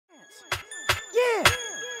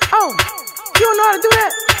Oh, you don't know how to do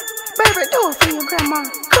that? Baby, do it for your grandma.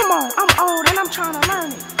 Come on, I'm old and I'm trying to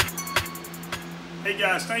learn it. Hey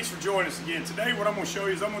guys, thanks for joining us again. Today what I'm going to show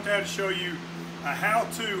you is I'm going to have to show you a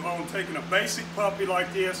how-to on taking a basic puppy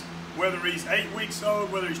like this, whether he's 8 weeks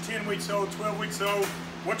old, whether he's 10 weeks old, 12 weeks old.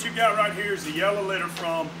 What you got right here is the yellow litter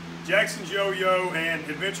from Jackson's Yo-Yo and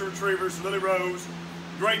Adventure Retrievers, Lily Rose.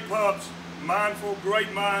 Great pups, mindful,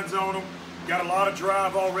 great minds on them. Got a lot of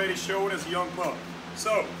drive already showing as a young pup.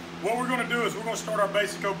 So what we're going to do is we're going to start our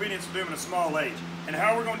basic obedience with them at a small age. And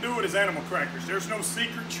how we're going to do it is animal crackers. There's no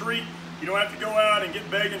secret treat. You don't have to go out and get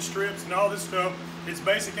begging strips and all this stuff. It's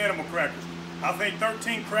basic animal crackers. I think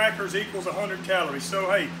 13 crackers equals 100 calories.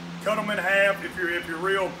 So hey, cut them in half if you're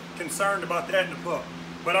real concerned about that in the pup.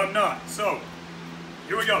 But I'm not. So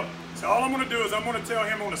here we go. So all I'm going to do is I'm going to tell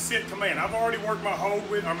him on a sit command. I've already worked my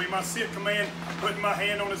my sit command, putting my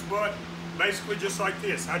hand on his butt, basically just like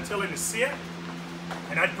this. I'd tell him to sit,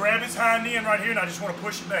 and I'd grab his hind end right here, and I just want to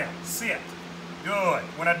push him down. Sit. Good.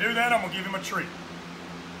 When I do that, I'm going to give him a treat.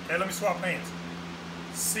 Okay, let me swap hands.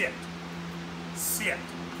 Sit. Sit.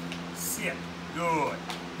 Sit. Good.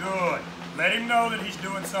 Good. Let him know that he's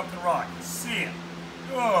doing something right. Sit.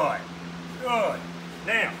 Good. Good.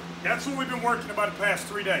 Now, that's what we've been working about the past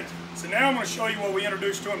 3 days. So now I'm going to show you what we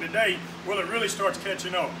introduced to him today, where it really starts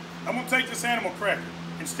catching on. I'm going to take this animal cracker.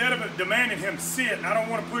 Instead of demanding him sit, and I don't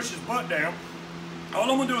want to push his butt down, all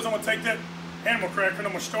I'm going to do is I'm going to take that animal cracker and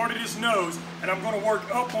I'm going to start at his nose, and I'm going to work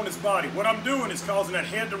up on his body. What I'm doing is causing that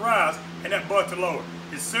head to rise and that butt to lower.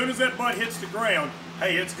 As soon as that butt hits the ground,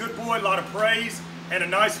 hey, it's good boy, a lot of praise, and a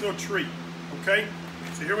nice little treat. Okay?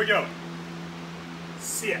 So here we go.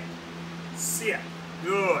 Sit. Sit.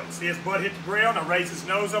 Good. See his butt hit the ground, I raise his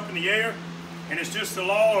nose up in the air, and it's just the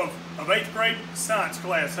law of 8th grade science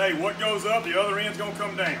class. Hey, what goes up, the other end's going to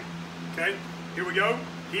come down. Okay? Here we go.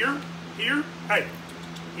 Here. Here. Hey.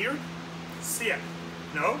 Here. Sit.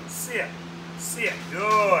 No. Sit. Sit.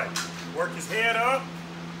 Good. Work his head up.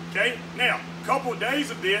 Okay? Now, a couple of days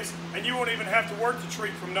of this, and you won't even have to work the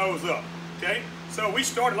treat from nose up. Okay? So we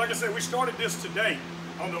started, like I said, we started this today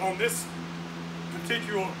on this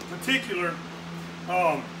particular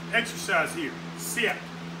exercise here. Sit.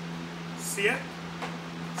 Sit.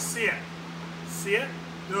 Sit. Sit.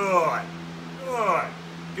 Good. Good.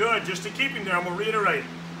 Good. Just to keep him there, I'm going to reiterate it.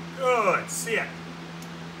 Good. Sit.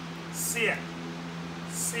 Sit.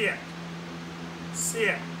 Sit.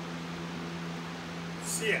 Sit.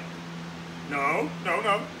 Sit. No. No,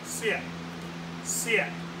 no. Sit. Sit.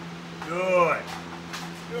 Good.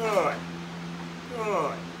 Good.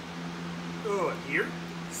 Good. Good. Here.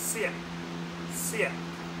 Sit. Sit.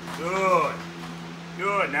 Good.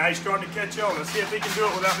 Good. Now he's starting to catch on. Let's see if he can do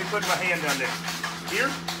it without me putting my hand down there. Here.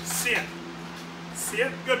 Sit.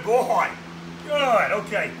 Sit. Good boy. Good.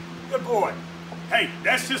 Okay. Good boy. Hey,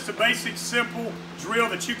 that's just a basic, simple drill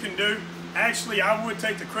that you can do. Actually, I would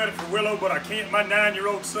take the credit for Willow, but I can't. My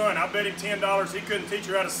 9-year-old son, I bet him $10 he couldn't teach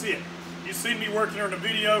her how to sit. You see me working her in the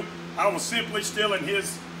video, I was simply stealing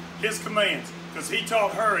his commands, because he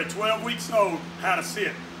taught her at 12 weeks old how to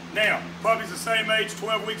sit. Now, puppies the same age,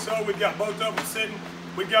 12 weeks old, we've got both of them sitting.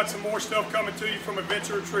 We've got some more stuff coming to you from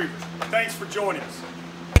Adventure Retrievers. Thanks for joining us.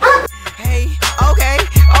 Hey, okay,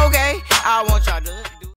 I want y'all to